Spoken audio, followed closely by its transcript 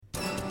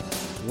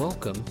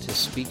Welcome to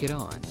Speak It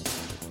On.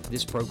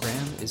 This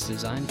program is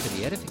designed for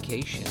the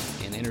edification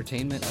and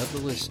entertainment of the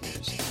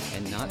listeners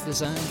and not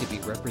designed to be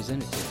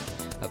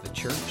representative of a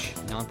church,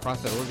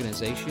 nonprofit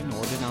organization,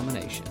 or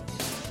denomination.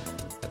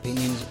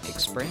 Opinions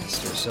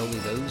expressed are solely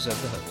those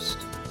of the host.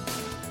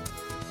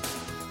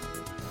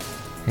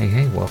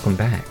 Hey, welcome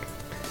back.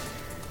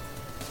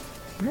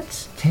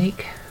 Let's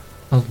take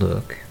a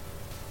look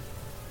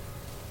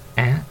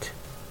at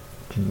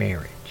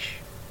marriage.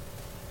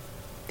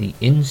 The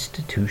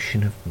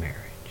institution of marriage.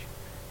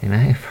 And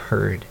I've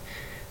heard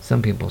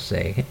some people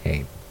say,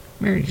 hey,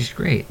 marriage is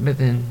great, but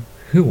then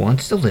who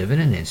wants to live in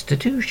an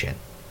institution?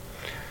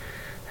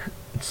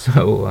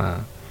 So,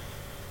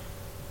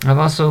 I've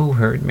also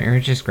heard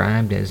marriage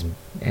described as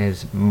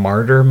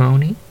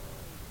martyrmony.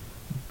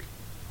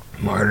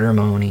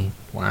 Martyrmony,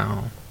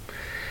 wow.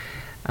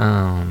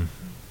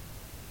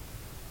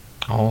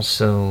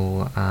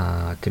 Also,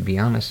 to be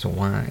honest,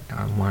 why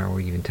are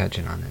we even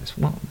touching on this?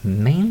 Well,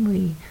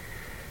 mainly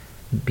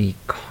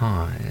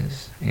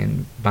because,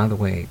 and by the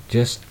way,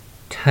 just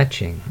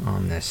touching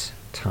on this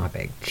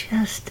topic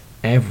just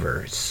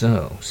ever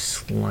so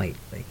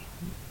slightly,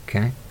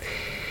 okay?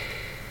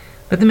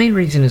 But the main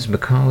reason is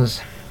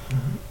because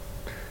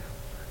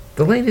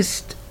the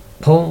latest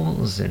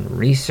polls and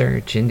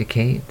research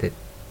indicate that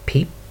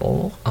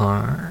people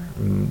are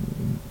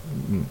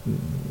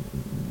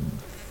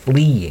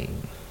fleeing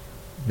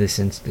this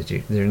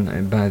institute.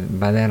 By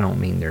that I don't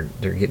mean they're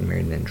getting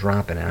married and then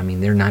dropping it. I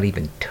mean they're not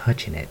even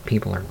touching it.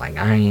 People are like,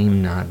 I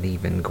am not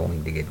even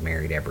going to get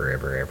married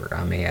ever.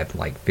 I may have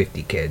like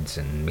 50 kids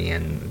and me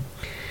and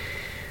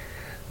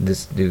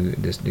this dude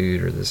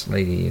or this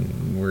lady,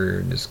 and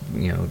we're just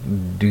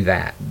do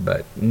that.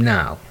 But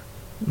no,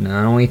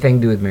 not only thing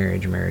to do with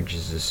marriage. Marriage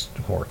is just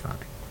horrifying.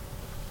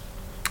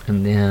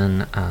 And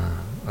then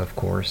of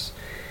course,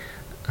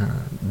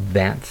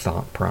 that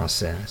thought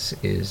process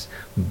is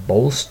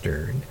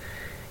bolstered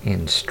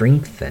and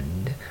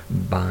strengthened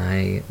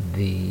by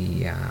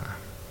the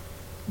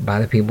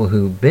people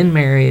who've been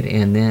married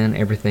and then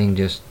everything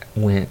just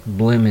went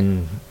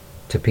blooming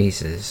to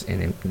pieces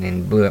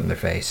and blew up in their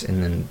face,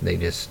 and then they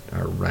just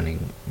are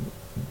running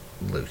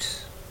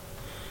loose.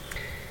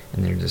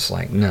 And they're just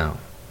like, no,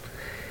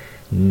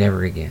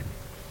 never again.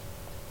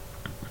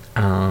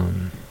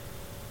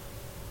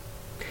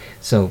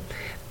 So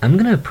I'm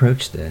going to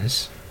approach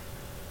this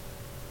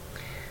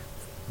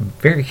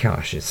very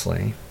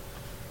cautiously.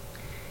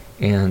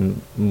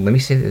 And let me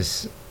say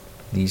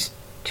these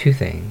two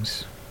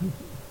things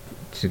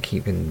to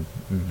keep in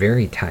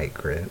very tight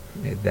grip.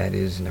 That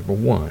is, number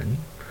one,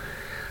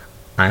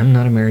 I'm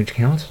not a marriage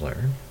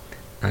counselor.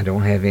 I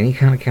don't have any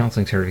kind of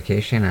counseling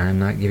certification. I'm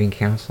not giving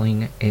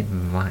counseling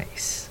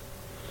advice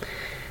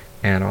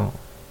at all.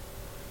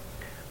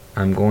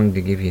 I'm going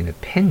to give you an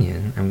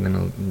opinion. I'm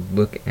going to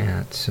look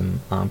at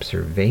some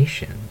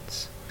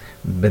observations,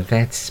 but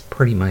that's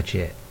pretty much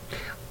it.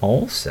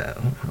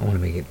 Also, I want to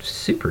make it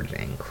super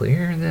dang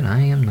clear that I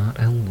am not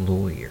a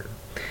lawyer.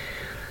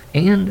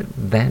 And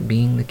that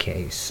being the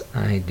case,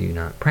 I do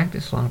not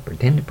practice law,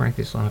 pretend to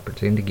practice law,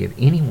 pretend to give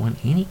anyone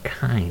any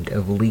kind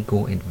of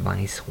legal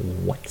advice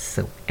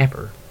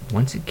whatsoever.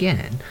 Once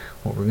again,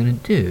 what we're going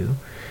to do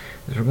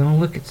is we're going to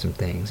look at some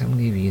things. I'm going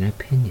to give you an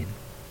opinion.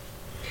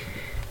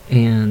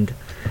 And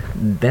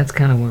that's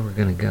kind of where we're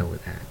going to go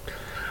with that.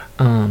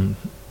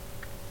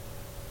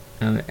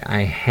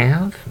 I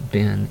have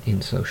been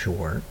in social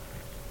work,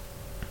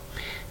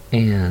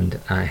 and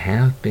I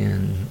have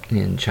been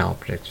in child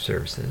protective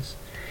services,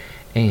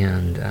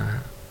 and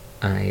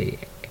I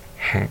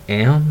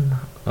am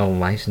a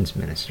licensed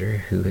minister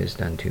who has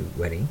done 2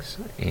 weddings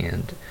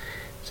and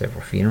several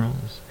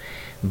funerals.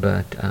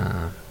 But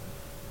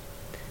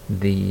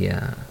the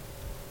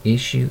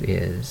issue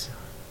is,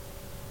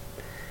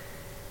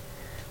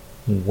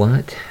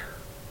 what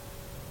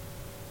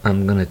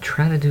I'm going to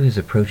try to do is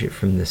approach it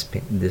from this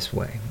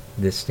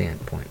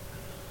standpoint.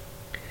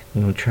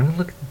 I'm going to try to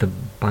look at the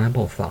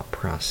Bible thought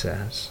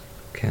process,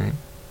 okay?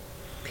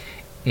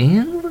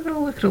 And we're going to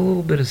look at a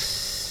little bit of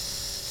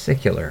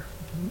secular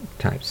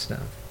type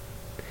stuff.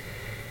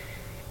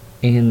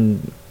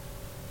 And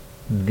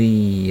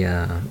the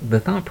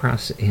thought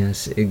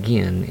process,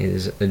 again,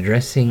 is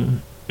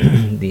addressing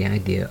the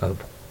idea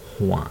of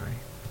why.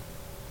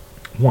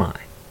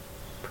 Why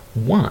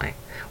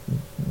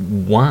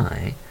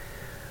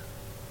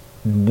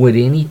would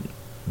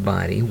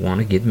anybody want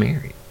to get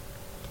married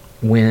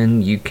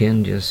when you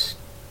can just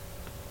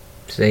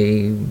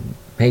say,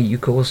 hey, you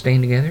cool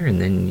staying together, and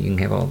then you can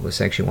have all the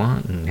sex you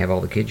want and have all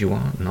the kids you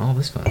want and all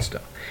this fun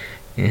stuff,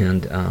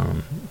 and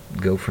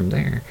go from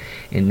there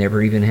and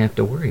never even have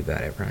to worry about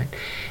it, right?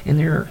 And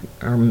there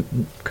are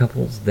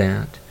couples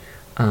that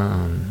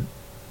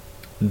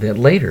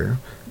later,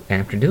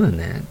 after doing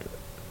that,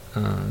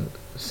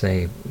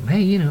 say,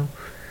 hey,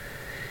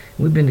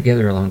 we've been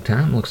together a long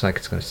time, looks like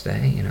it's going to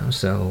stay,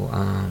 so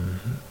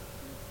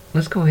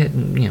let's go ahead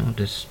and,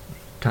 just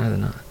tie the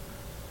knot.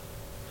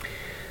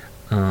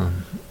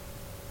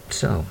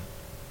 So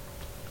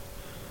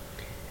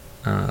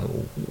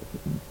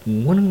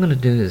what I'm going to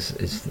do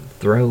is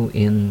throw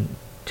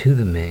into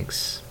the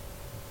mix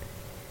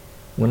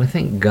what I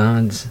think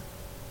God's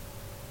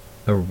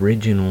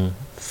original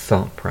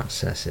thought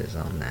process is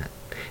on that.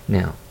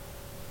 Now,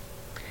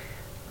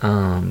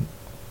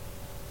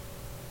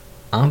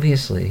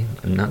 obviously,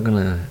 I'm not going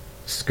to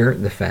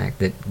skirt the fact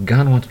that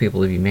God wants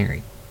people to be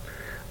married.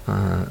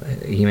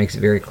 He makes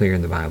it very clear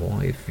in the Bible.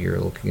 If you're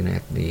looking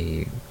at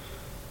the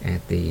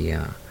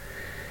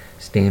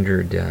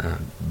standard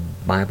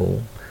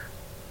Bible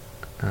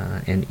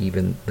and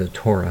even the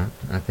Torah,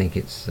 I think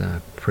it's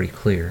pretty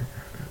clear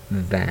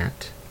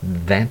that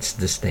that's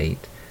the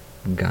state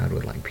God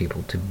would like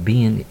people to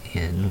be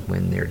in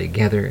when they're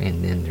together,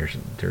 and then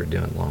they're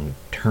doing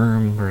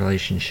long-term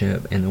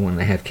relationship, and then when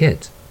they have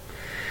kids.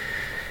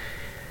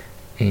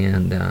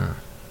 And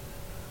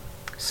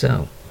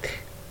so,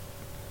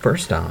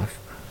 first off,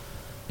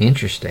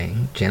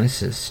 interesting,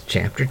 Genesis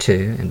chapter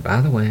 2, and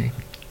by the way,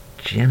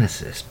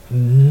 Genesis,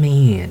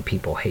 man,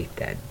 people hate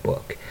that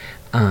book.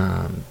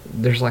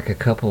 There's like a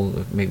couple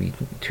of maybe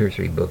 2 or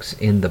 3 books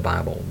in the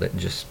Bible that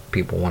just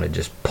people want to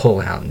just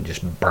pull out and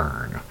just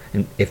burn,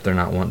 and if they're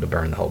not wanting to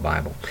burn the whole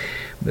Bible.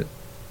 But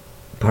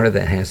part of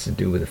that has to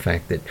do with the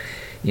fact that,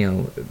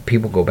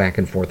 people go back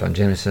and forth on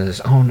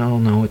Genesis. Oh,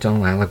 no, it's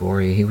all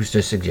allegory. He was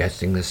just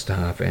suggesting this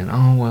stuff. And,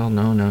 oh, well,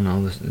 no.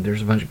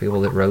 There's a bunch of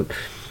people that wrote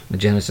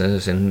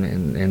Genesis,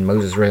 and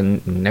Moses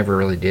never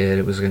really did.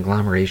 It was a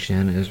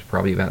conglomeration. It was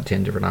probably about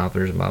 10 different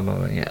authors, blah, blah,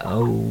 blah. Yeah,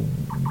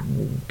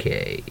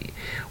 okay.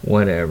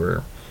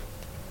 Whatever.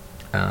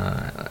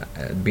 To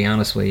be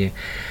honest with you,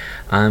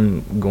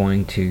 I'm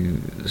going to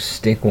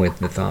stick with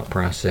the thought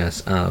process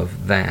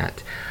of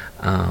that.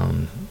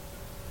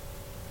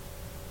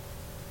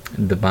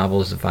 The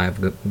Bible is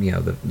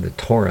the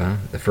Torah,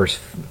 the first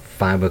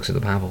 5 books of the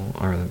Bible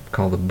are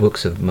called the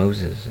books of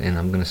Moses, and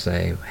I'm going to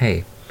say,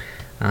 hey,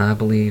 I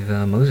believe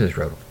Moses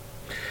wrote them.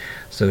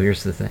 So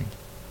here's the thing.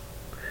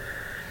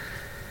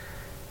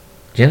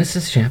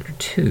 Genesis chapter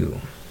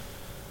 2.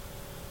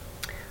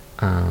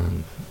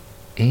 And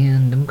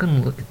I'm going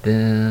to look at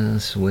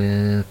this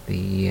with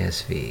the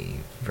ESV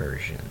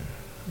version,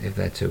 if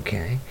that's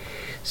okay.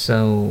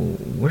 So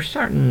we're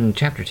starting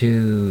chapter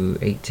 2,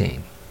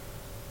 18.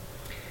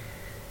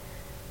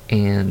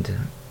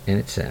 And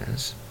it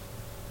says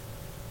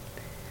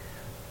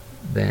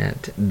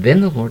that,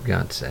 Then the Lord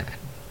God said,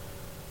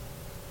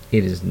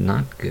 It is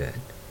not good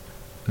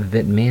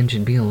that man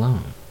should be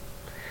alone.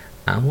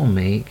 I will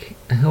make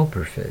a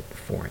helper fit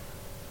for him.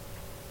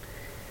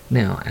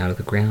 Now out of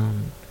the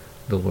ground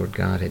the Lord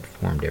God had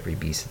formed every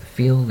beast of the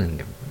field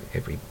and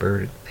every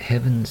bird of the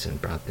heavens,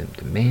 and brought them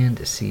to man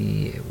to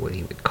see what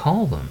he would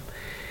call them.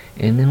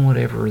 And then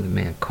whatever the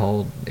man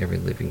called every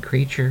living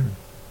creature,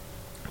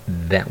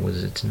 that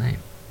was its name.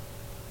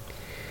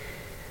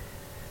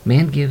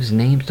 Man gives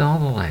names to all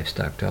the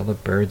livestock, to all the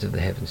birds of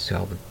the heavens, to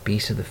all the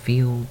beasts of the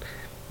field.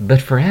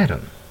 But for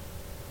Adam,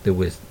 there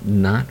was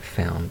not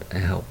found a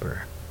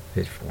helper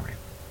fit for him.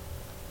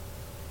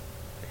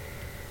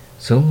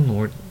 So the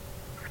Lord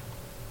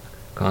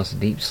caused a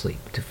deep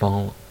sleep to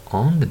fall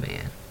on the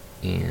man,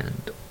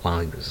 and while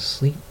he was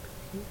asleep,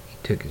 he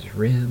took his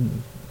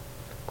rib,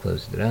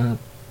 closed it up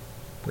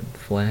with the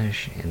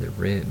flesh and the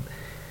rib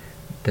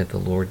that the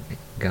Lord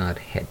God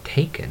had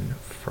taken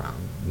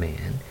from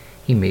man.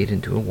 He made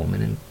into a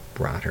woman and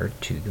brought her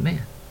to the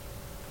man.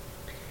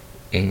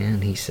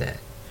 And he said,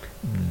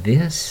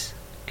 This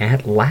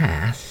at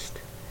last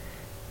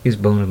is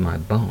bone of my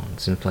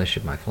bones and flesh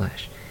of my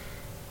flesh.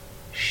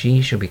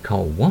 She shall be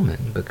called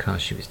woman,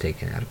 because she was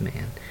taken out of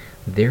man.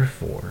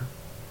 Therefore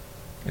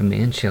a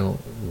man shall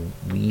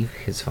leave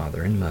his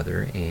father and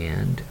mother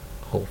and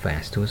hold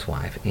fast to his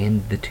wife,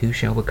 and the two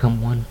shall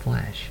become one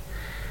flesh.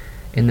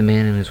 And the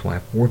man and his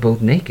wife were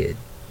both naked,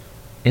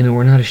 and they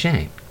were not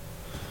ashamed.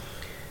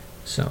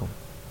 So,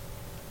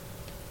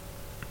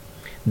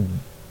 a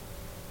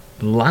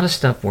lot of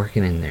stuff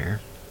working in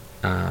there.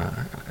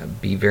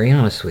 Be very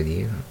honest with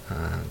you,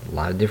 a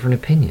lot of different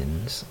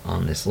opinions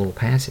on this little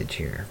passage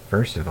here.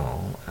 First of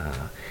all,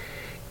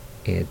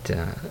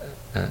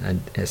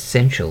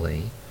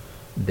 essentially,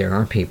 there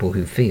are people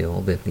who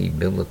feel that the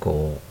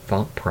biblical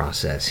thought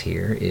process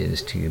here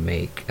is to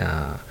make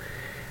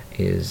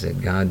is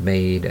that God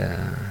made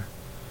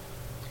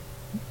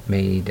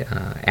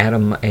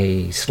Adam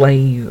a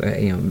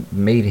slave,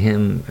 made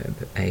him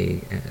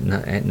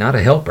not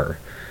a helper,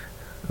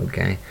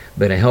 okay,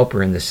 but a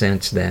helper in the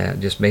sense that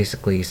just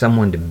basically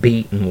someone to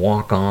beat and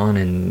walk on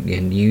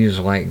and use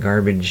like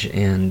garbage,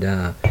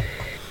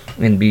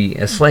 and be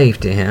a slave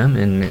to him,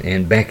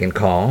 and beck and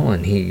call,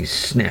 and he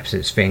snaps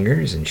his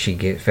fingers and she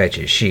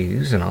fetches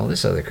shoes and all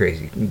this other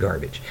crazy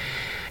garbage.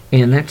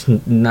 And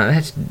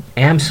that's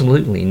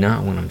absolutely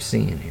not what I'm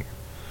seeing here.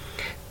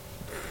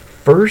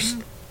 First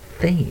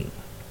thing,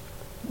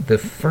 the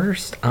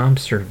first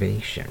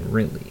observation,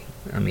 really,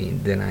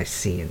 that I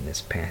see in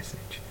this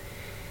passage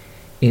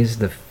is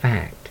the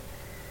fact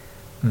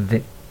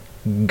that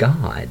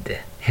God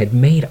had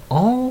made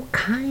all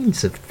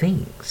kinds of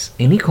things,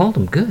 and he called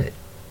them good.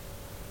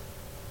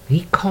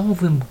 He called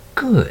them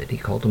good. He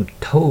called them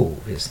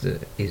tov is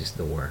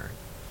the word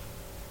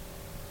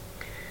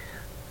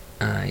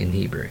in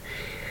Hebrew.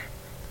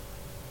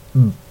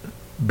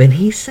 But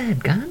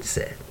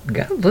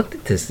God looked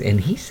at this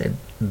and he said,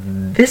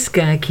 this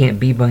guy can't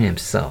be by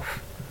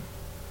himself.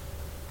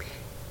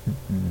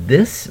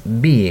 This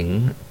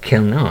being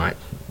cannot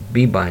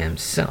be by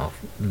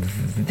himself.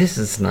 This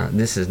is no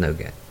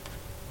good.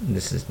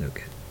 This is no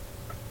good.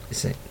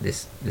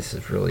 This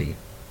is really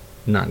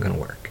not going to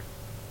work.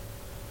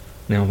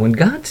 Now, when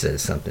God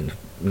says something's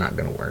not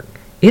going to work,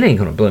 it ain't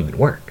going to bloom and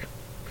work.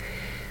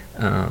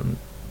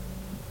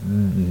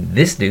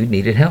 This dude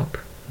needed help.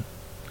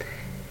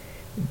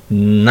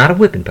 Not a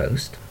whipping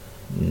post,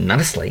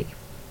 not a slave,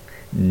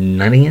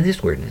 not any of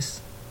this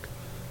weirdness.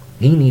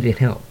 He needed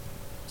help.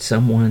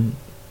 Someone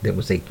that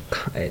was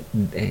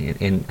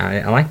and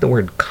I like the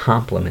word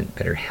compliment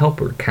better.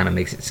 Helper kind of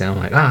makes it sound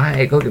like,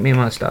 hey, go get me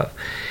my stuff.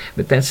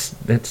 But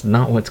that's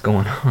not what's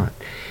going on.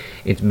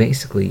 It's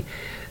basically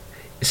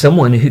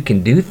someone who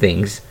can do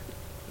things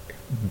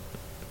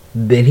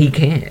that he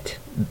can't.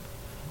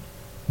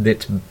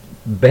 That's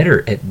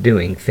better at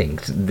doing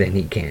things than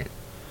he can.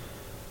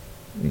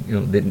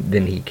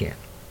 Than he can.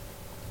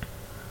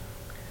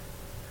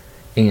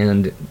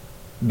 And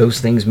those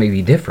things may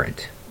be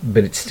different,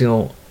 but it's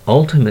still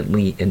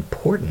ultimately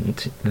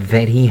important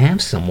that he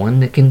have someone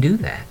that can do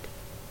that.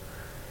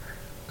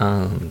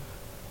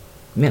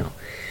 Now,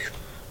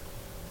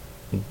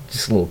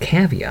 just a little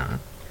caveat.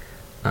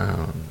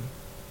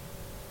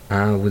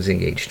 I was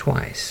engaged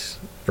twice.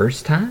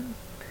 First time,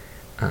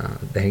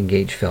 that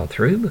engagement fell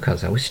through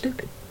because I was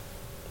stupid.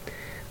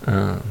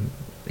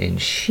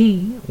 And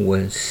she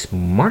was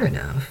smart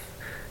enough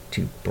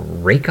to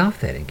break off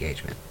that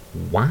engagement.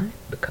 Why?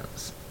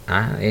 Because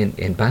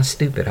and by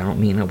stupid, I don't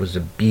mean I was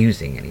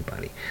abusing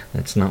anybody.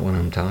 That's not what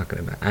I'm talking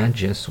about. I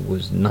just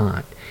was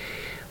not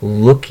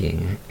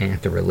looking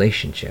at the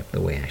relationship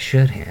the way I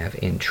should have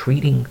and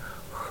treating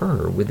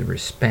her with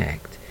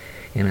respect.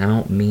 And I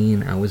don't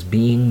mean I was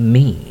being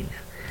mean.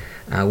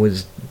 I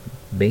was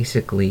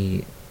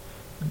basically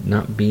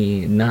not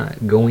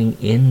going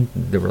in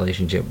the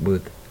relationship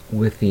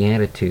with the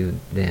attitude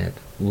that,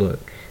 look,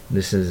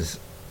 this is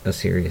a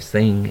serious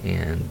thing,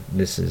 and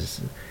this is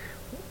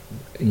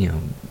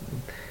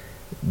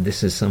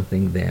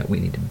something that we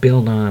need to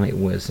build on. It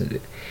was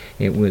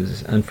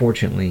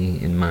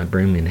unfortunately, in my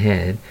Bruman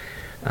head,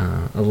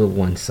 a little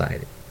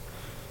one-sided.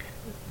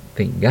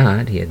 Thank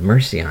God he had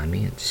mercy on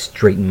me and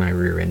straightened my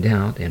rear end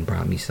out and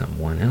brought me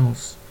someone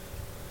else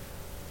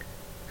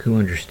who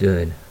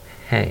understood,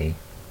 hey,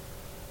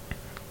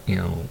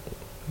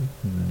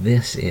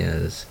 this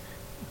is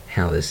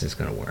how this is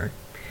going to work.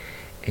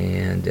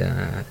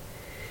 And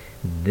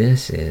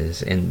this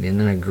is, and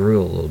then I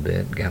grew a little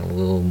bit, got a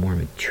little more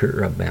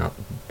mature about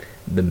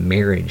the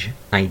marriage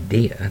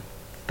idea,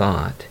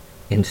 thought,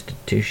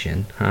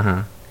 institution,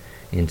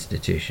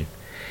 institution.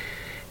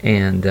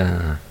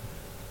 And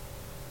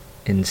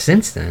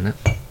since then,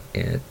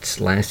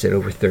 it's lasted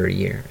over 30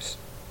 years.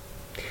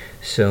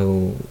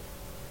 So,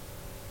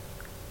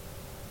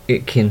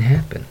 it can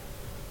happen.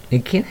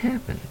 It can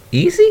happen.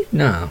 Easy?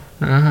 No.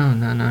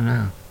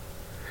 No.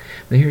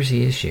 But here's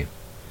the issue.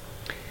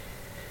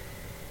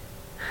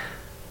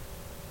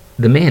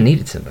 The man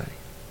needed somebody.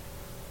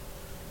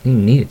 He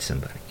needed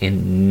somebody.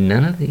 And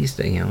none of these,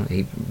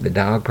 the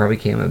dog probably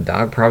came up. The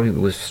dog probably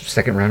was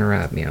second runner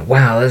up.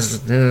 Wow,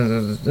 this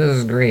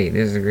is great.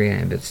 This is a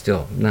great, but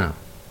still, no.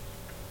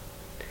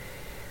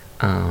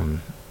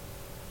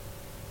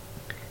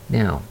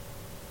 Now,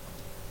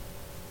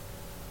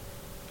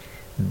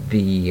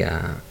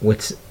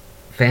 what's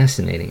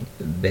fascinating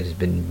that has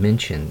been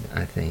mentioned,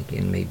 I think,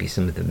 in maybe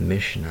some of the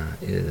Mishnah,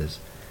 is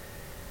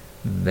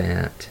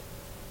that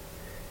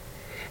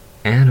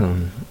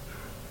Adam,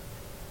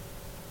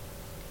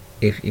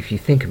 if you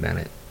think about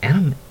it,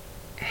 Adam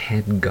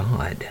had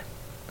God,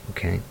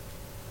 okay?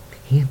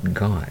 He had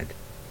God.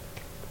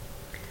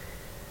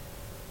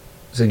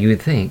 So you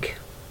would think,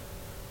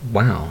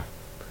 wow,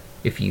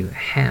 if you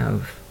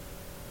have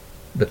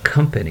the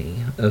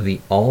company of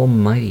the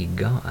Almighty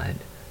God,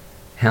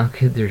 how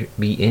could there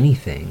be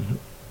anything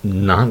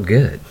not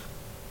good?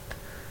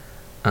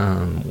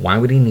 Why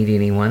would he need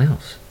anyone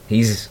else?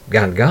 He's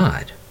got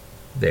God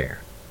there.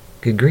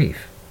 Good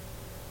grief.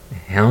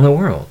 How in the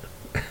world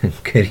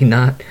could he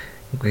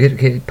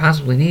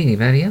possibly need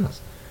anybody else?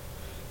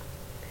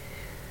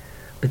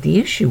 But the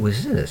issue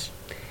was this.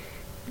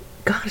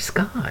 God is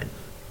God.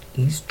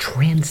 He's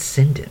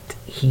transcendent.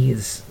 He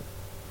is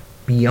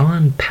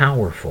beyond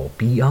powerful,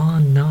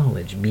 beyond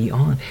knowledge,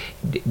 beyond...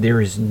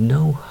 There is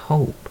no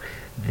hope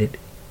that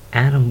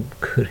Adam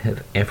could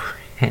have ever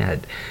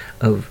had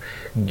of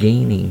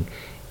gaining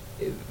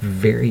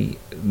very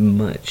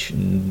much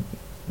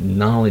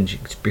knowledge,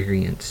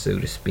 experience, so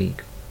to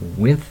speak,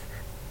 with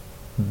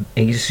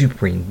a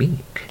supreme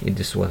being. It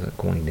just wasn't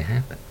going to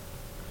happen.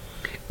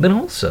 But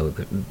also,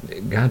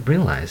 God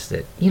realized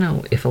that,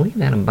 if I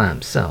leave Adam by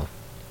himself,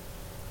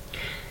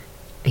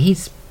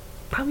 he's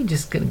probably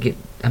just going to get...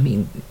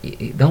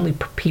 the only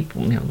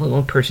people, the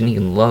only person he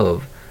can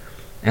love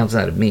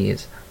outside of me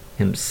is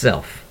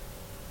himself.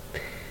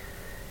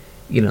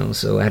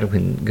 So Adam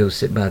can go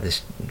sit by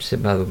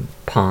the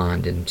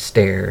pond and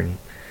stare and,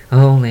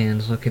 oh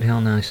lands, look at how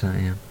nice I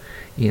am,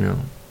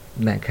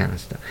 that kind of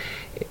stuff.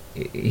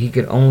 He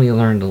could only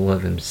learn to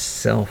love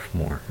himself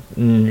more.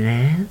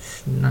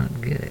 That's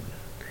not good.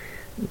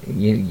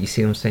 You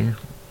see what I'm saying?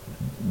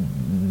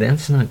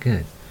 That's not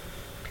good.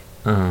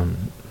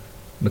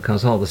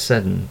 Because all of a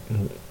sudden,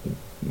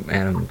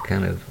 Adam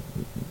kind of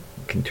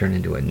can turn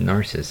into a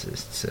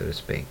narcissist, so to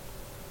speak.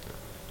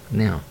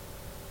 Now,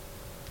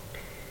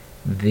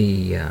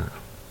 the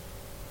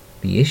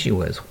issue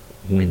was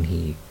when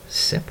he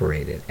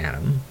separated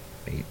Adam,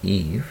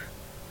 Eve,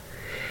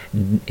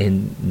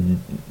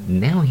 and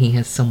now he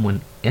has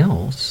someone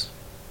else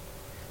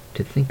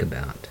to think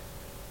about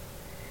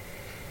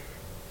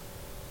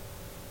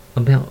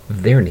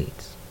their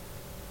needs,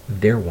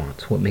 their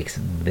wants, what makes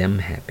them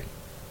happy.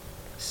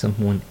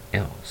 Someone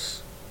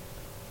else.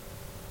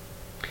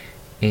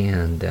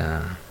 And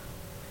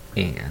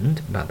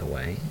by the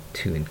way,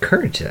 to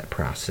encourage that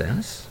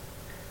process,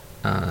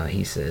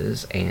 he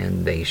says,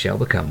 and they shall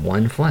become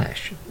one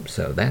flesh.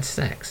 So that's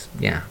sex.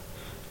 Yeah,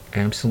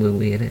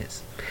 absolutely it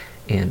is.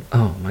 And,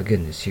 oh my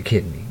goodness, you're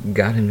kidding me.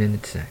 God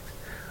invented sex.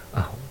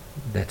 Oh,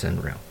 that's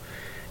unreal.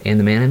 And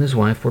the man and his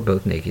wife were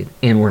both naked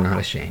and were not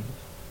ashamed.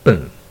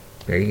 Boom.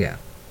 There you go.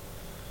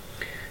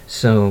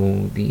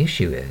 So the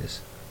issue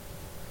is,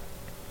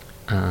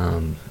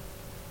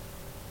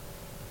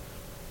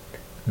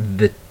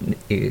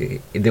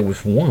 there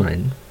was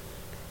one.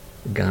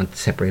 God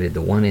separated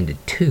the one into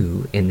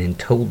two and then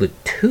told the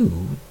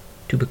two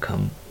to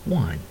become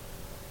one.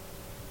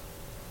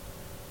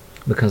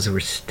 Because they were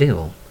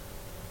still,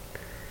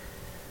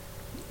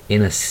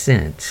 in a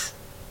sense,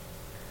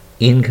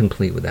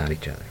 incomplete without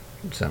each other.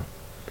 So,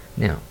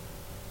 now,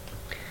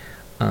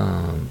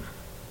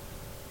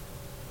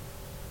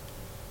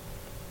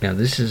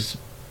 this is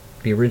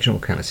the original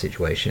kind of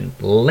situation.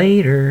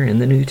 Later in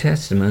the New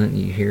Testament,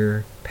 you hear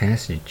a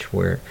passage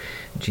where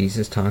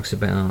Jesus talks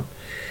about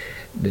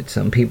that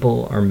some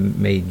people are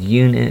made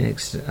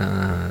eunuchs.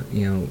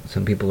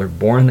 Some people are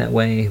born that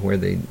way, where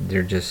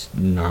they're just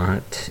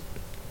not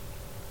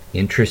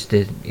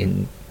interested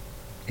in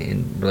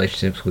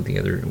relationships with the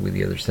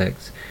other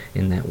sex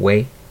in that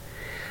way,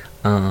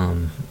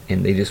 and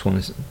they just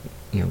want to,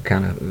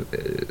 kind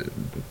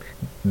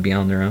of be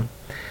on their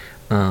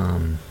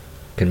own.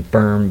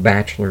 Confirmed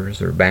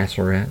bachelors or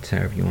bachelorettes,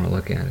 however you want to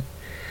look at it.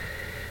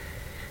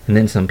 And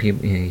then some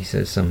people, he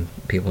says some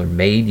people are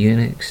made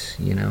eunuchs,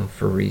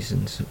 for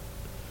reasons.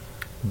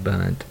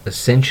 But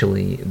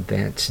essentially,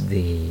 that's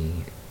the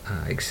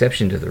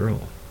exception to the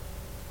rule,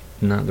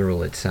 not the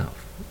rule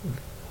itself.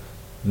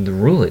 The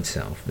rule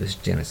itself is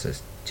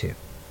Genesis 2.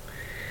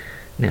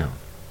 Now,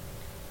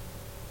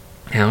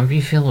 however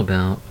you feel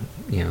about,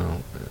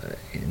 and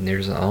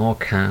there's all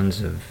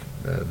kinds of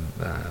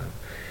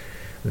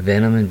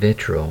venom and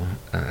vitriol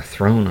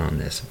thrown on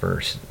this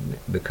verse,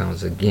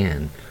 because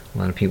again, a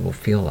lot of people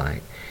feel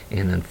like,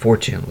 and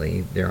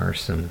unfortunately there are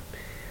some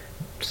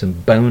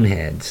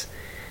boneheads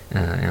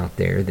out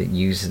there that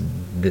use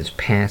this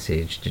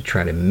passage to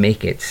try to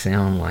make it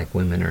sound like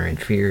women are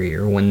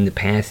inferior when the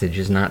passage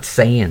is not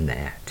saying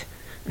that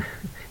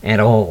at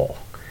all.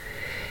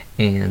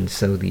 And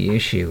so the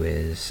issue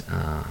is,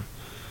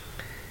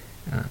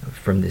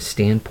 from this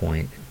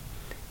standpoint,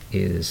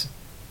 is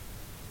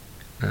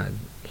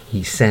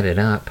he set it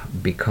up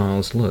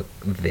because, look,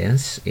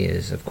 this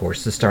is, of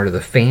course, the start of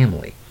the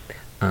family.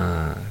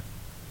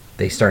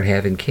 They start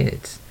having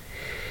kids.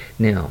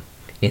 Now,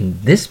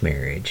 in this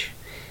marriage,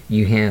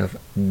 you have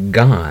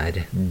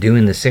God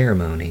doing the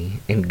ceremony,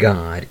 and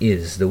God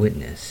is the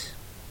witness.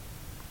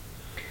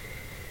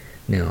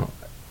 Now,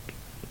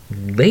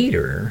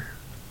 later,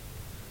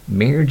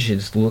 marriage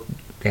is looked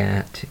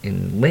at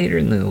later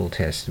in the Old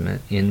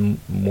Testament in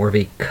more of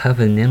a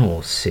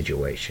covenantal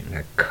situation,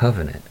 a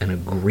covenant, an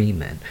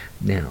agreement.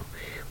 Now,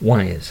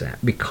 why is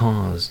that?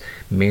 Because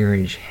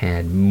marriage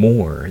had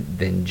more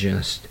than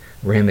just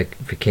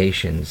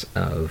ramifications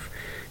of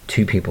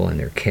two people and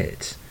their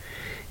kids.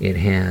 It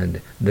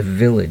had, the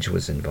village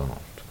was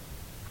involved,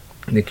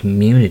 the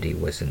community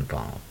was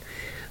involved,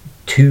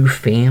 two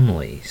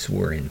families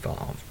were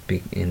involved,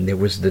 and there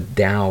was the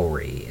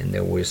dowry, and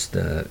there was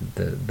the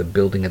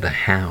building of the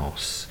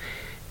house,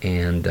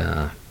 and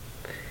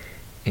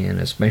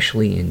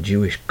especially in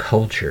Jewish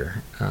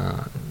culture,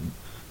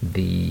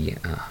 the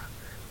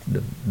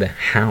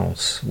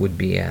house would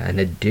be an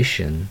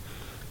addition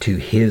to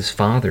his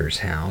father's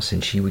house,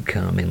 and she would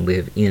come and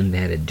live in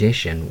that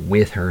addition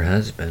with her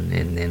husband,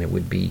 and then it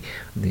would be,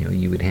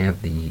 you would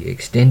have the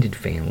extended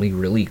family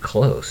really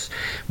close,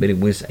 but it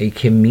was a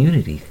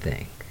community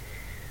thing,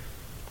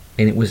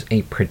 and it was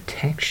a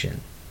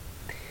protection.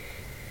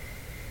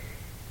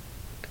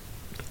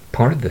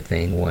 Part of the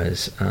thing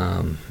was,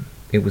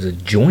 it was a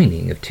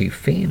joining of two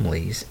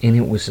families, and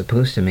it was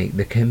supposed to make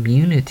the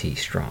community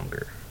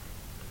stronger.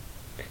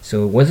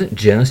 So it wasn't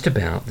just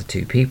about the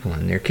two people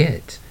and their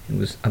kids. It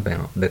was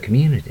about the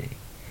community.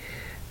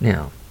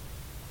 Now,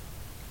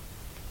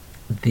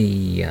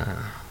 the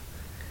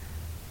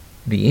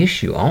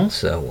issue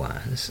also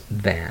was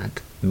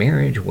that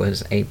marriage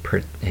was a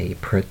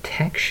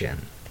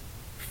protection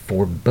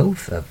for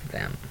both of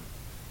them,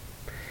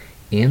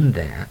 in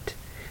that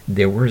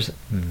there was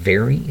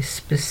very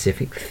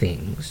specific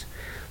things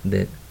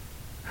that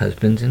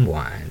husbands and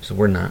wives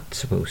were not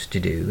supposed to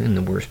do and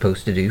that we're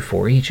supposed to do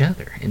for each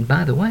other. And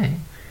by the way,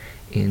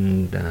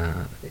 in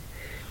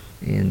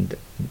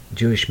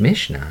Jewish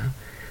Mishnah,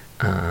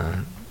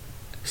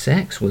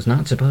 sex was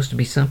not supposed to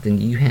be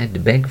something you had to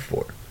beg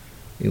for.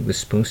 It was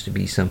supposed to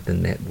be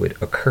something that would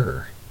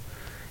occur.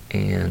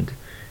 And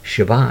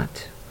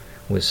Shabbat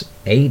was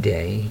a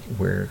day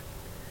where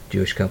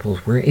Jewish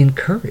couples were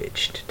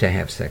encouraged to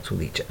have sex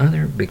with each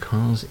other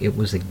because it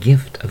was a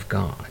gift of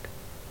God.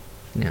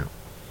 Now,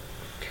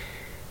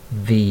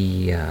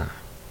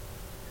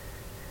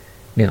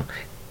 now,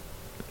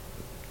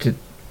 to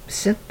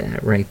set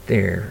that right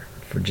there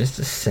for just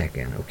a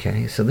second,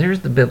 okay? So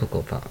there's the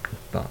biblical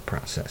thought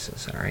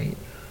processes, all right?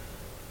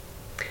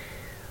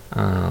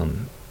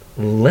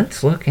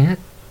 Let's look at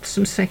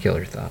some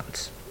secular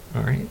thoughts,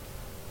 all right?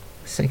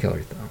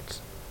 Secular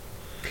thoughts.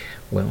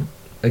 Well,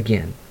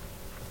 again,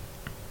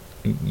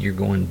 you're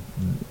going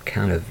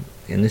kind of,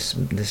 and this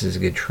is a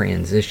good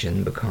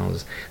transition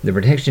because the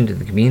protection to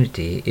the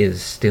community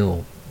is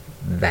still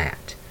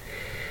that.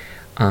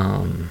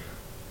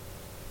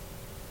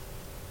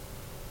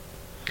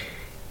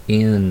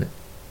 In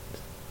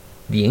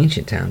the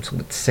ancient times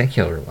with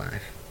secular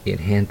life, it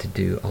had to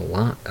do a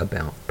lot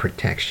about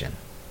protection,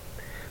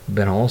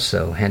 but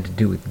also had to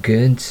do with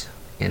goods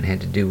and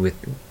had to do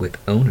with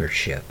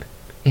ownership.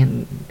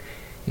 And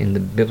in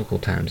the biblical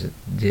times it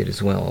did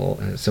as well.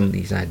 Some of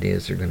these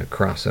ideas are going to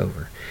cross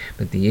over.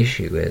 But the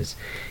issue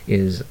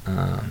is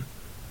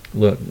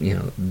look,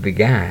 the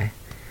guy,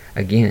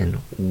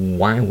 again,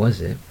 why was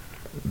it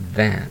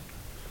that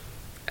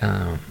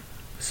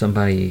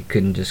somebody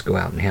couldn't just go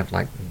out and have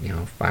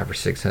 5 or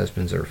 6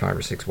 husbands or 5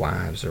 or 6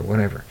 wives or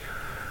whatever?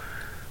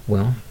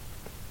 Well,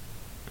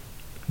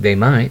 they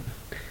might,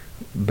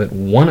 but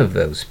one of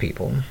those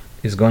people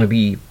is going to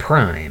be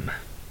prime.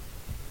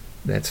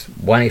 That's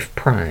wife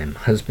prime,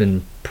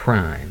 husband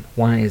prime.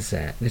 Why is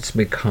that? It's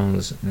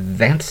because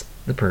that's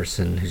the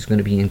person who's going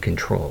to be in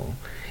control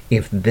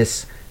if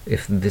this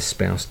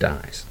spouse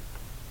dies.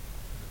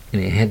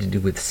 And it had to do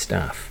with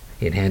stuff.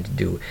 It had to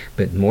do,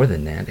 but more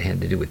than that, it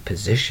had to do with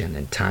position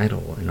and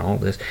title and all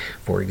this.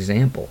 For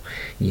example,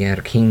 you had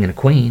a king and a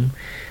queen.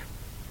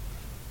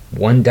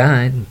 One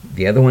died,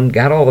 the other one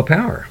got all the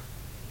power.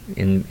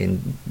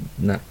 In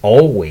not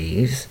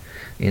always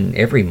in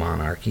every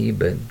monarchy,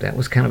 but that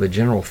was kind of a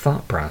general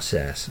thought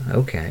process.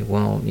 Okay,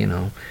 well,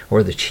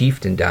 or the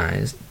chieftain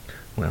dies,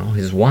 well,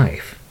 his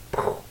wife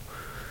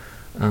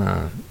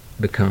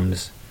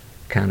becomes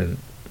kind of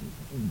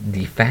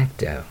de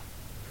facto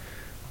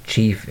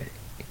chief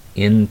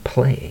in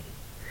play.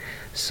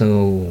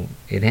 So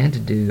it had to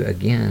do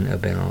again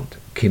about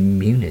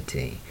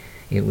community.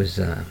 It was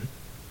a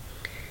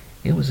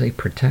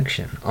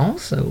protection.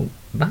 Also,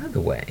 by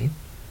the way,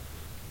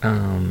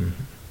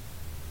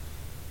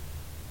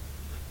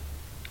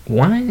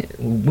 why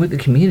would the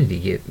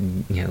community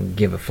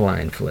give a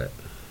flying flip?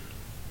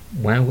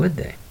 Why would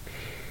they?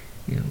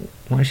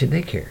 Why should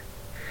they care?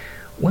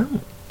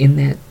 Well, in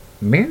that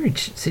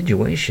marriage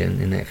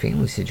situation, in that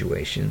family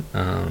situation,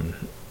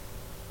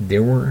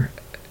 there were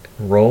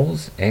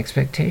roles,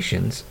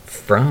 expectations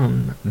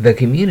from the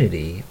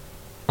community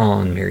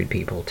on married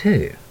people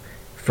too.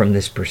 From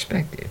this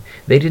perspective,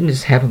 they didn't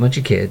just have a bunch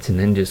of kids and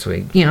then just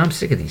say, I'm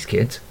sick of these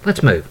kids,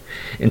 let's move,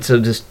 and so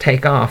just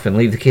take off and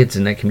leave the kids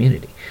in that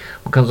community,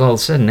 because all of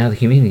a sudden now the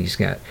community's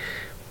got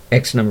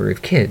X number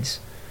of kids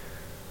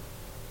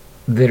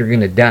that are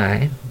going to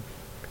die,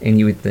 and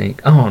you would think,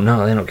 oh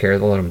no, they don't care,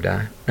 they'll let them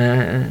die.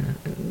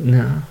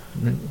 No,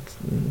 that's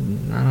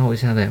not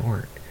always how that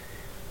worked,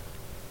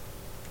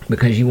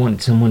 because you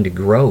wanted someone to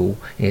grow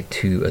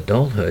into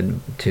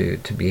adulthood to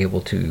be able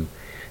to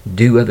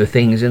do other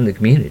things in the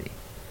community.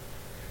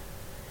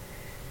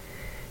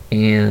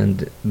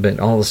 But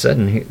all of a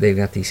sudden they've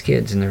got these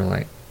kids and they're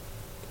like,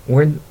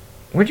 where'd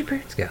your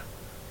parents go?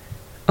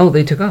 Oh,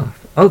 they took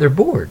off. Oh, they're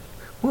bored.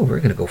 Well, we're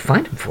going to go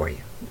find them for you.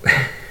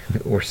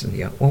 Or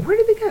well, where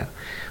did they go?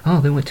 Oh,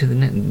 they went to the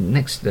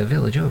next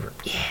village over.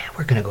 Yeah,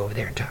 we're going to go over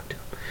there and talk to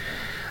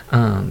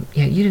them.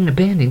 Yeah, you didn't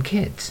abandon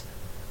kids.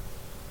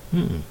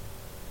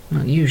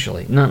 Not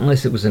usually. Not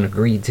unless it was an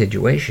agreed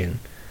situation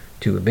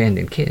to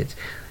abandon kids.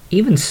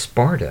 Even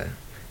Sparta.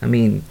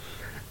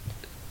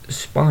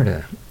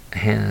 Sparta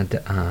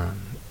had,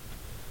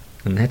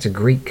 and that's a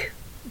Greek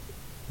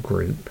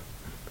group,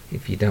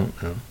 if you don't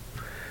know,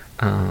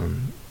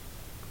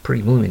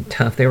 pretty blooming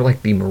tough. They were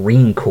like the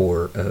Marine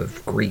Corps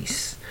of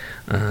Greece.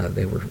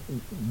 They were,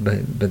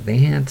 but they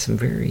had some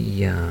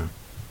very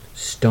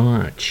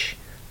staunch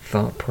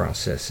thought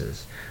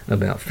processes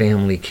about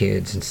family,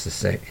 kids, and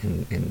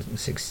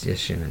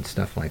succession and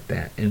stuff like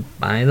that. And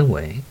by the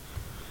way,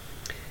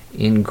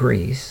 in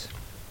Greece,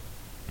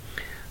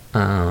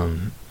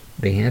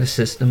 They had a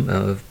system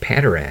of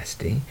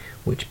pederasty,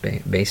 which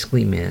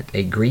basically meant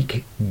a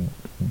Greek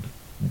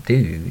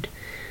dude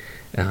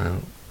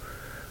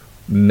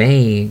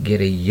may get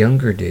a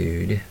younger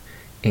dude,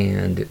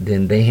 and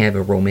then they have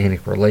a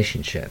romantic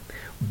relationship.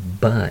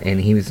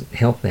 And he was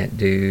help that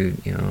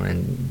dude,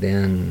 and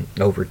then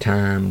over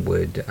time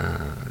would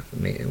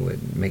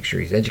make sure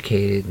he's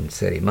educated and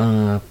set him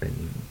up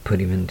and put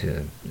him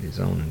into his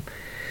own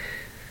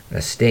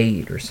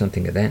estate or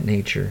something of that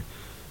nature,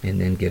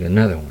 and then get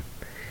another one.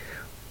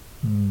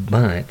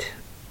 But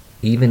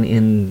even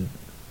in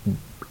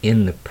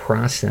the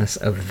process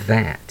of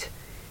that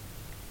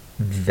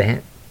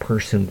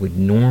person would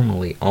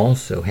normally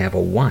also have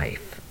a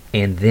wife,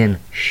 and then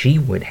she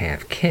would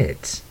have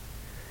kids.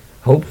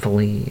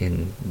 Hopefully,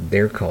 in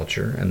their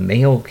culture, a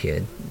male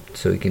kid,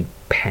 so he can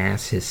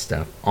pass his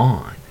stuff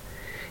on.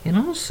 And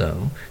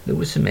also, there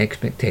was some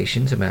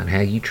expectations about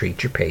how you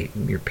treat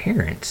your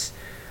parents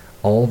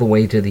all the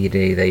way to the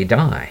day they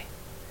die.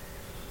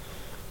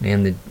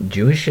 And the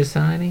Jewish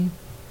society,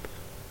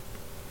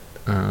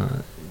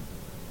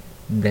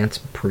 that's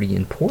pretty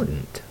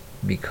important,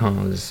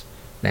 because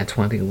that's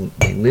why they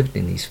lived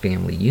in these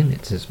family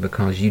units, is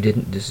because you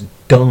didn't just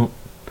dump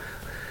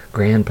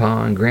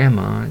grandpa and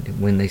grandma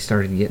when they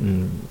started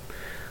getting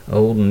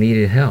old and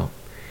needed help.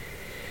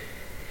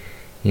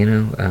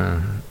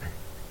 Come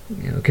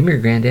here,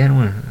 Granddad.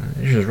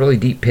 There's a really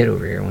deep pit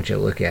over here I want you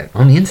to look at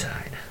on the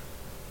inside.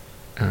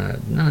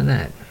 None of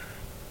that.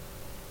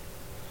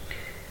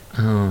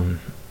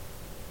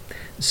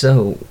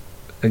 So,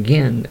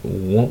 again,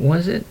 what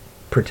was it?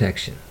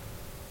 Protection.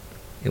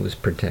 It was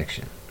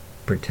protection.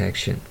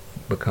 Protection,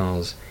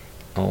 because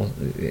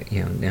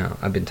now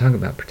I've been talking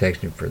about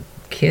protection for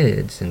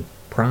kids and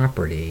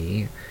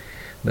property,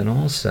 but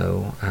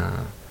also,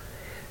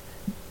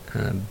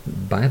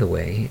 by the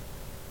way,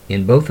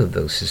 in both of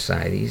those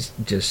societies,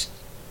 just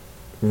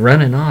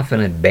running off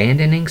and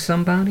abandoning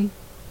somebody,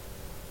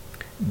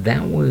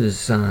 that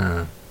was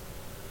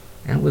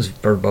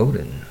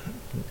verboten.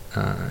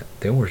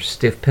 There were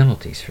stiff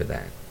penalties for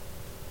that.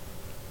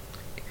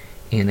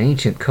 In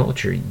ancient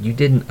culture, you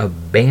didn't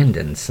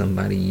abandon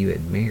somebody you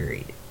had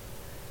married.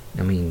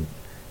 I mean,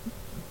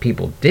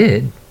 people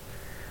did,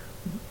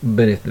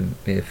 but if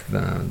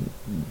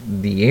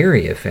the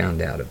area found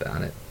out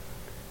about it,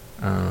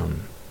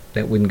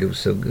 that wouldn't go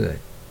so good.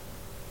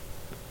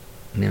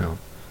 Now,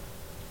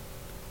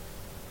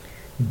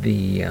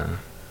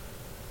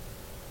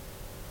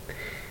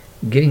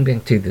 getting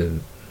back to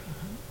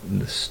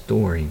the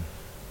story.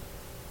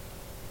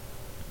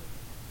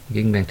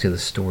 Getting back to the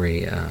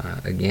story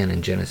again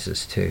in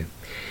Genesis 2.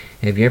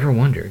 Have you ever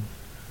wondered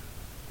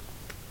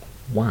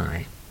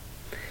why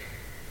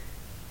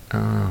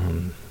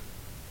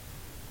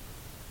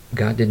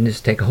God didn't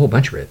just take a whole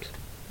bunch of ribs,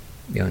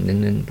 and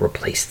then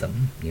replace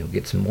them,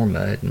 get some more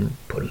mud and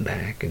put them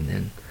back, and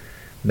then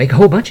make a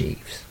whole bunch of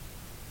Eves,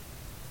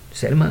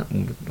 set them up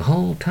with a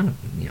whole ton of,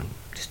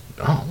 just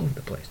all over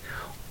the place?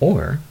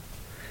 Or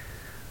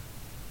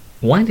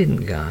why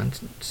didn't God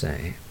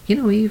say,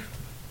 Eve,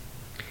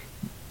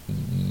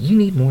 you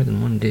need more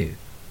than one dude,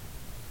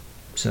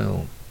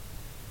 so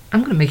I'm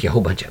going to make you a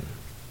whole bunch of them?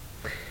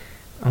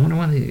 I wonder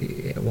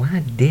why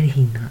did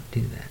he not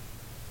do that?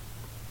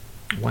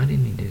 Why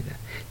didn't he do that?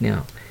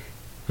 Now,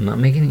 I'm not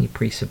making any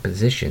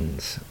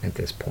presuppositions at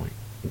this point,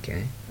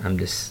 okay? I'm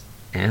just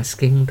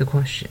asking the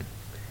question.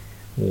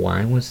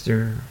 Why was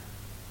there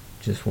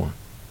just one?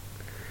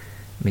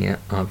 I mean,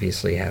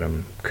 obviously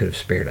Adam could have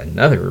spared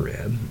another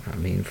rib,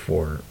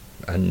 for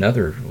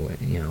another,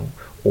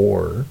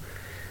 or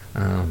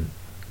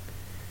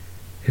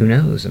who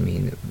knows?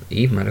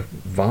 Eve might have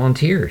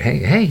volunteered.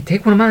 Hey,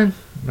 take one of mine.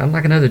 I'm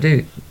like another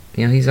dude.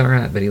 He's all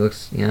right, but he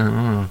looks, I don't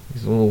know,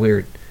 he's a little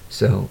weird.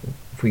 So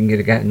if we can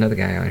get another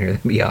guy out here,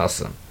 that'd be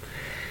awesome.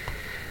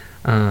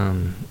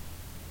 I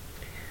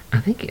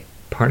think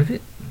part of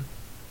it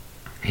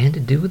had to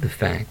do with the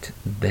fact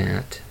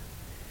that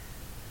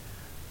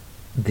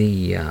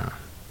the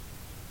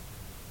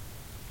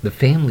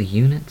family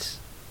units,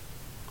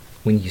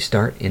 when you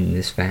start in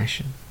this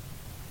fashion,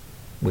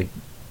 would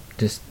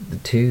just the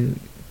two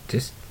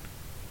just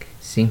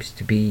seems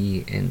to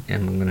be, and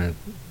I'm gonna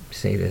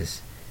say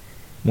this,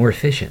 more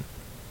efficient.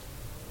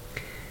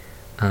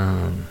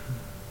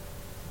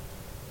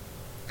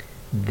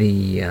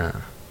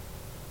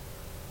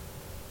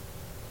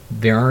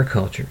 There are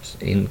cultures,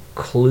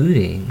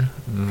 including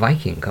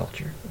Viking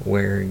culture,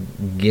 where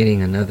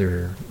getting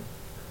another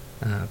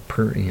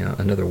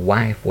another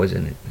wife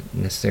wasn't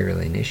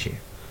necessarily an issue.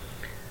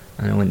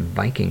 I know in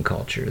Viking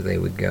culture they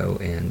would go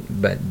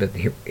but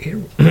here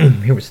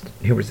was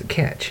the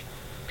catch.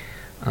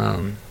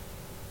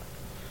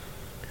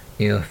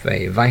 If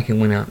a Viking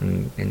went out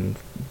and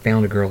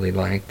found a girl he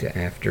liked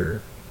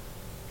after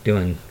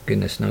doing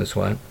goodness knows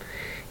what,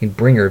 he'd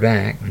bring her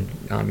back, and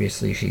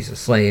obviously she's a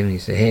slave, and he'd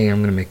say, hey, I'm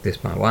going to make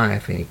this my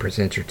wife, and he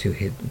presents her to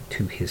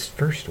his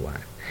first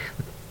wife.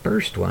 The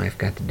first wife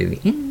got to do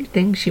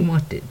anything she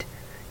wanted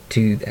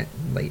to that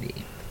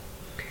lady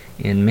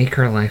and make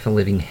her life a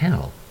living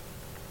hell.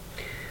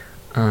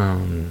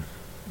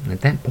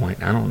 At that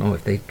point, I don't know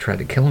if they tried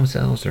to kill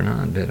themselves or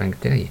not, but I can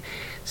tell you.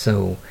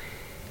 So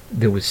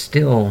there was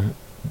still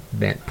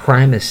that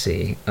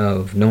primacy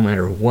of no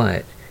matter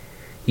what,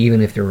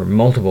 even if there were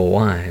multiple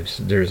wives,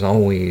 there's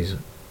always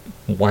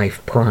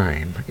wife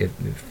prime.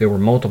 If there were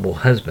multiple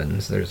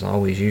husbands, there's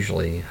always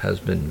usually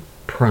husband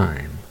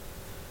prime.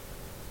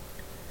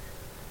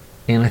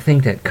 And I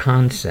think that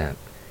concept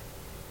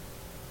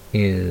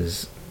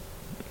is,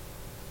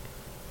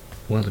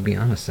 well, to be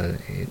honest,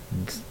 it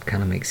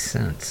kind of makes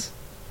sense.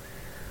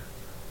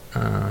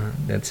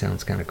 That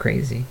sounds kind of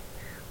crazy,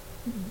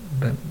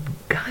 but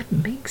God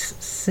makes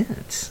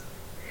sense.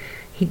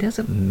 He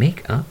doesn't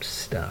make up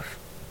stuff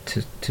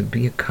to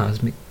be a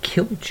cosmic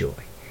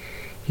killjoy.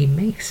 He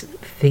makes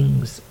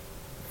things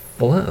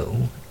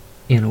flow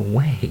in a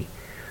way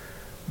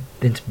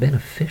that's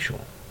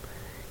beneficial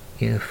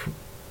if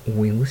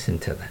we listen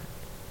to that.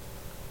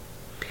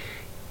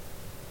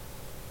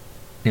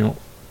 Now,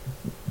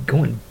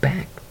 going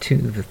back to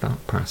the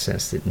thought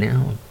process that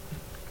now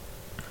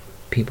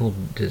people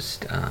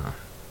just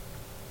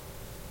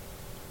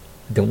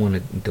don't want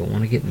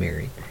to get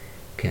married,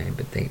 okay?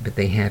 But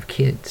they have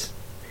kids.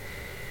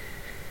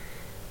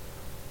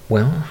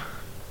 Well,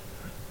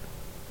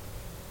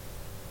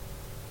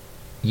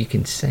 you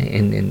can say,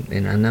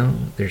 and I know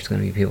there's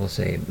going to be people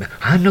say,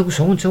 I know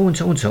so and so and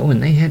so and so,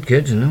 and they had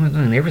kids,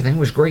 and everything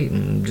was great,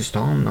 and just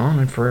on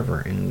and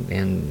forever,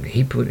 and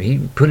he put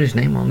his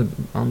name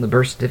on the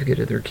birth certificate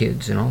of their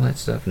kids and all that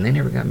stuff, and they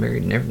never got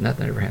married, and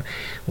nothing ever happened.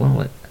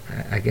 Well,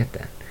 I get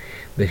that,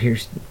 but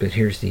here's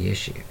the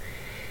issue.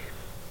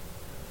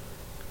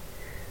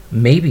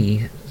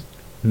 Maybe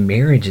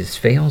marriages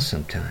fail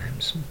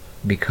sometimes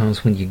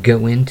because when you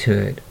go into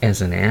it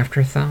as an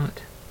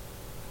afterthought,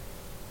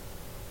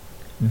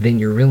 then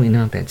you're really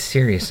not that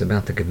serious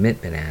about the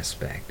commitment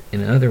aspect.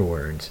 In other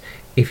words,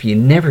 if you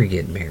never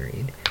get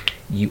married,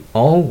 you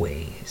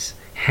always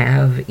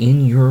have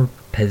in your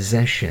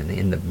possession,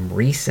 in the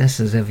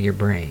recesses of your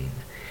brain,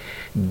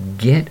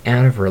 get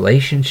out of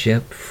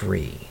relationship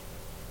free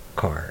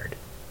card.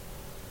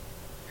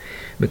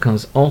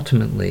 Because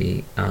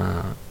ultimately,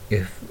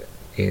 if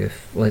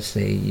let's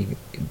say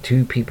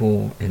two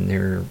people and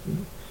they're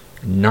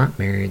not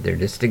married, they're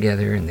just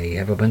together and they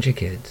have a bunch of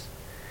kids,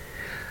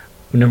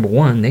 number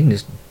one, they can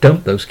just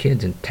dump those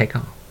kids and take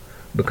off.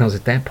 Because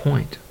at that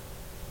point,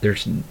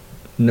 there's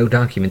no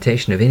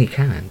documentation of any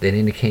kind that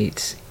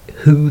indicates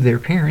who their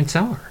parents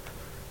are.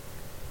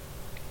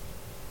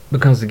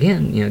 Because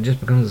again, just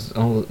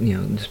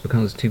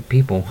because two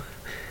people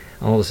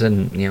all of a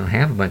sudden,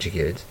 have a bunch of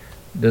kids,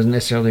 doesn't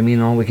necessarily mean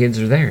all the kids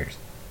are theirs.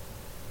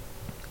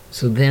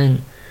 So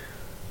then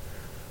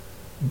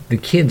the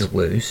kids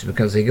loose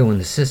because they go in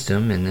the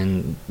system, and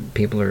then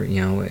people are,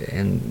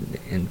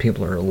 and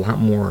people are a lot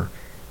more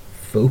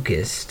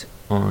focused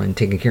on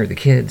taking care of the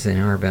kids than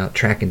are about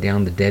tracking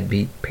down the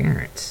deadbeat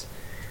parents.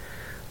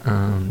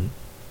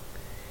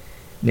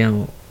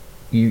 Now,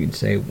 you could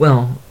say,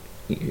 well,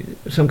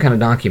 some kind of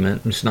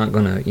document, it's not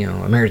going to,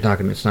 a marriage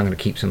document, it's not going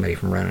to keep somebody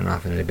from running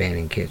off and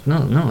abandoning kids.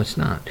 No, it's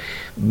not.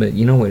 But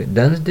you know what it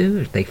does do?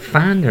 If they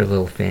find their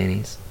little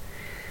fannies,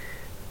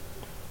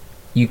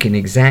 you can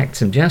exact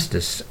some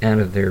justice out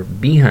of their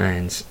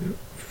behinds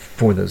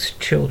for those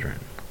children.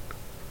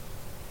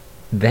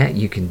 That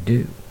you can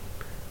do.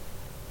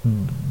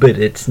 But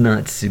it's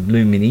not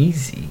sublime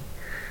easy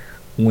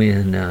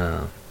when,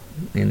 and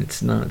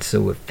it's not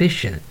so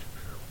efficient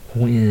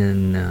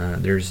when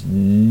there's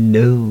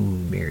no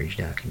marriage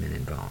document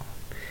involved.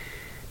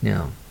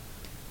 Now,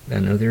 I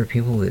know there are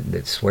people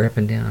that swear up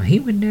and down, he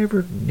would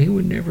never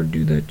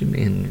do that to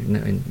me,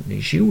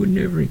 and she would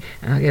never.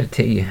 I got to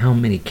tell you how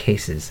many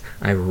cases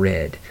I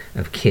read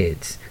of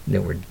kids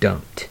that were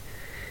dumped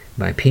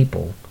by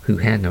people who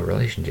had no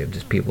relationship,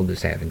 just people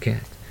just having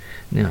kids.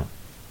 Now,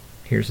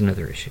 here's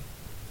another issue.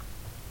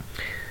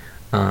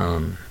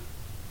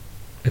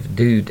 If a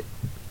dude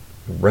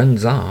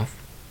runs off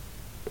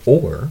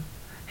or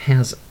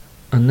has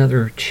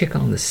another chick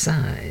on the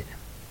side,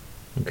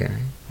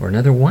 okay, or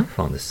another wife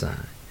on the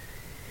side,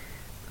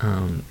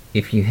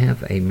 if you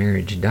have a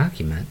marriage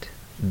document,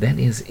 that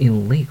is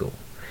illegal.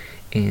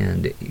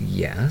 And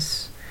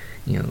yes,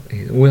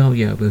 well,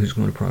 yeah, but who's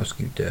going to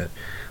prosecute that?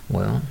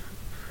 Well,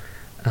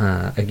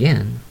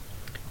 again,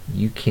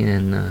 you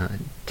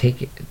can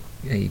take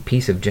a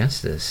piece of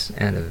justice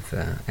out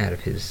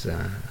of his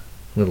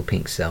little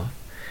pink self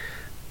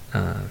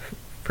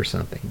for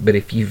something. But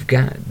if you've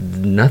got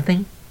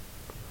nothing,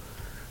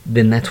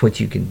 then that's what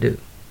you can do.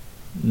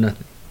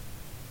 Nothing.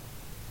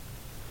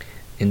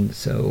 And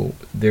so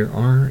there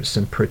are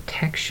some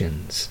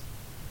protections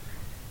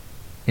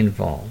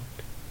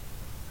involved.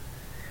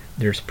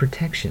 There's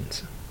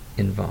protections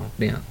involved.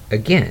 Now,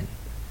 again,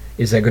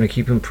 is that going to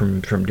keep him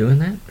from doing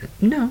that?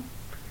 No.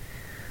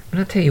 But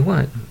I'll tell you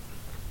what,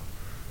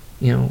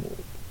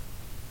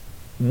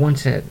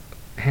 once that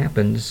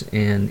happens,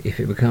 and if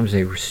it becomes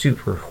a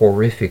super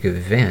horrific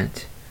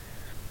event,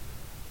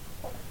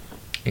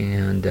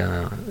 and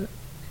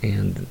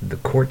the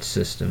court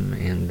system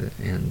and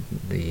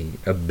the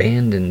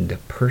abandoned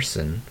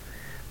person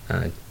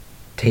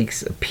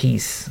takes a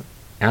piece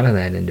out of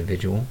that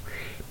individual,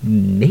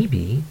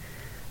 maybe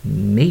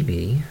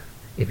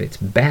if it's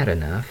bad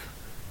enough,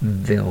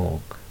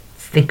 they'll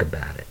think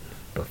about it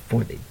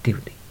before they do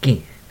it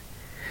again.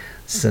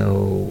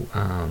 So,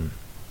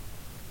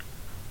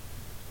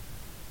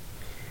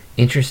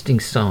 interesting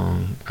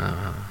song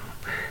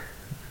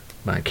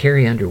by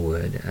Carrie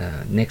Underwood,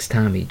 Next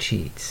Time He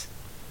Cheats.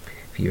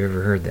 If you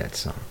ever heard that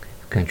song,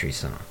 country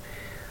song.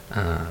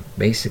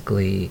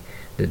 Basically,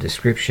 the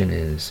description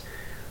is,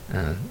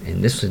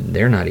 and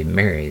they're not even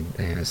married.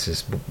 It's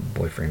this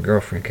boyfriend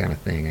girlfriend kind of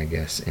thing, I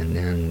guess. And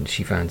then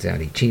she finds out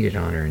he cheated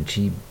on her, and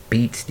she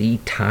beats the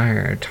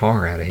tar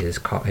out of his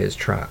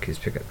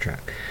pickup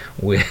truck,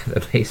 with a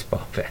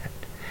baseball bat.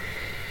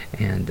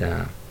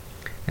 And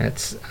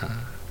that's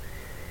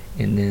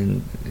and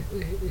then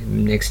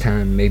next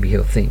time maybe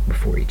he'll think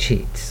before he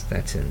cheats.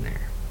 That's in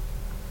there.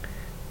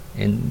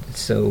 And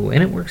so,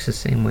 and it works the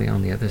same way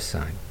on the other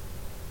side.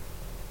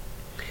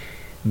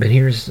 But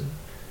here's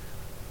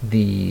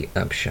the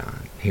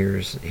upshot.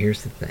 Here's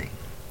the thing.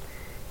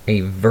 A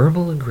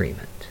verbal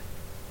agreement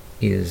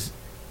is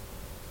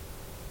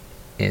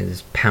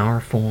as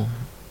powerful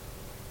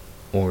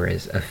or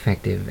as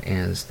effective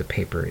as the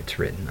paper it's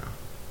written on.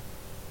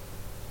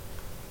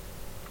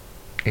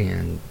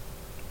 And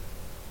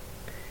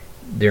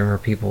there are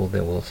people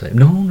that will say,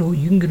 no,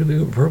 you can get a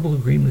verbal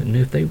agreement, and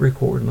if they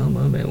record, well,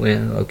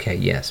 okay,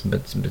 yes,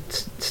 but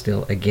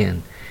still,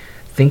 again,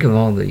 think of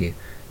all the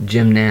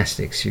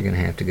gymnastics you're going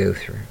to have to go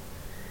through.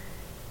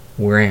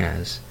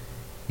 Whereas,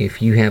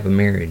 if you have a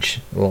marriage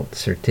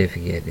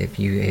certificate, if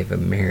you have a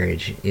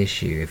marriage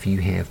issue, if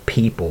you have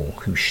people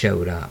who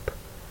showed up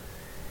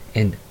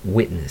and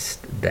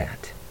witnessed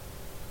that,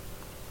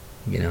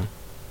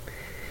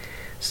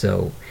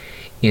 so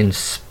in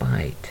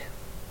spite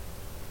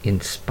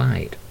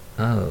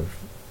of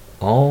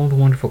all the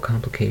wonderful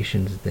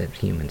complications that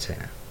humans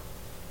have,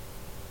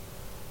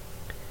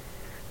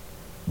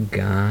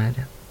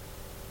 God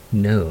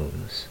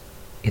knows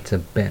it's a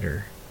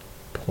better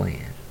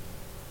plan.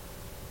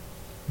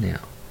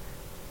 Now,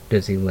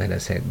 does he let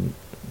us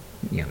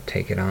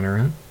take it on our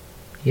own?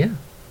 Yeah,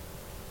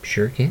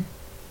 sure can.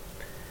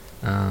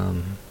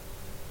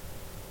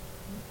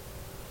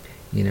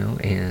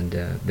 And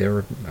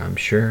I'm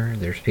sure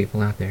there's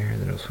people out there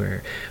that'll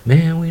swear,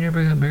 man, we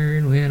never got married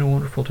and we had a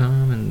wonderful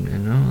time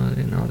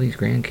and all these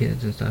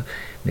grandkids and stuff.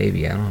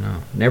 Maybe, I don't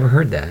know. Never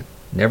heard that.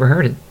 Never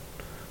heard it.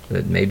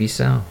 But maybe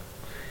so.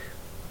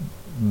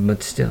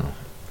 But still,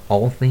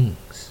 all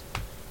things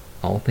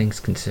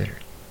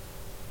considered,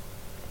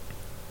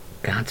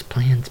 God's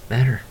plan's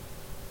better,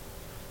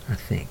 I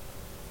think.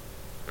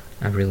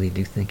 I really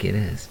do think it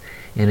is.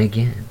 And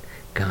again,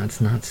 God's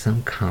not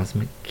some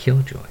cosmic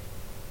killjoy.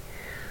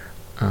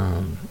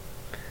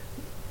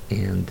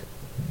 And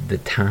the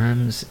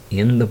times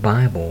in the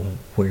Bible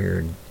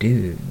where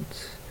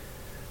dudes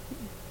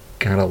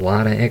got a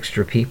lot of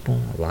extra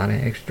people, a lot of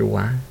extra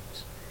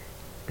wives,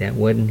 that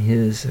wasn't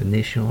his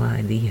initial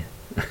idea.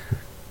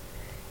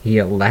 He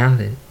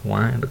allowed it.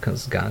 Why?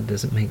 Because God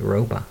doesn't make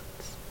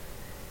robots.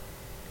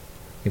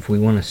 If we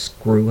want to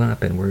screw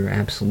up and we're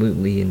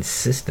absolutely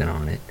insistent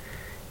on it,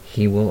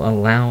 he will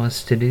allow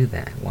us to do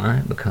that.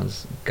 Why?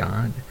 Because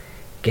God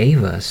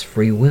gave us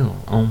free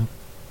will on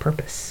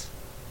purpose,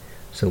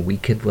 so we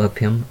could love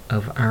him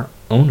of our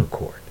own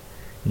accord,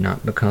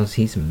 not because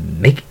he's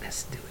making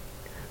us do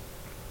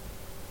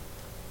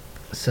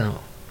it.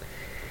 So,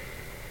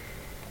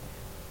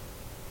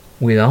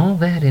 with all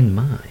that in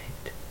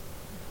mind,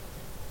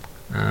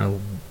 I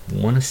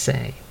want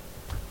to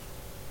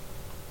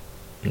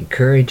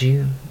encourage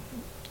you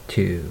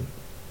to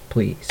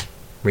please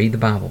read the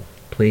Bible,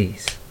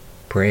 please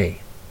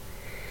pray,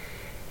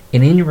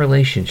 and in your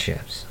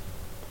relationships,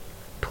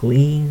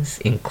 please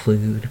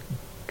include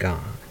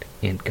God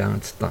and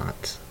God's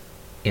thoughts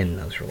in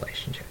those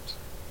relationships.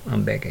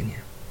 I'm begging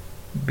you,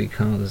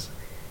 because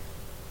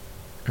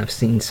I've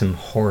seen some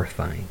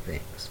horrifying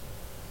things.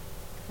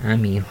 I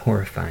mean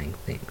horrifying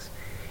things.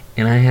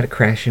 And I had to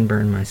crash and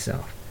burn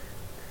myself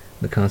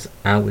because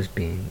I was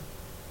being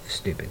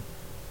stupid.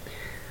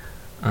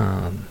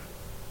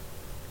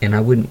 And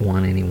I wouldn't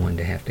want anyone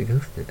to have to go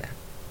through that.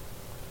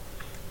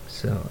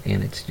 So,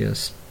 and it's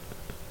just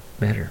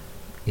better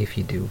if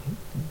you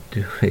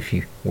if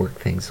you work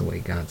things the way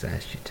God's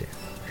asked you to.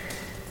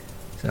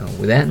 So,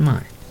 with that in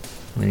mind,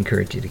 I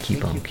encourage you to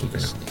keep on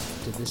keeping on.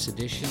 To this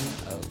edition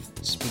of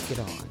Speak It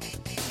On.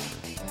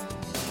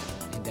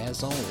 And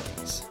as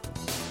always,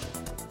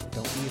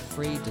 don't be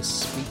afraid to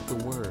speak the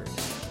word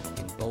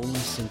in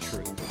boldness and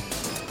truth.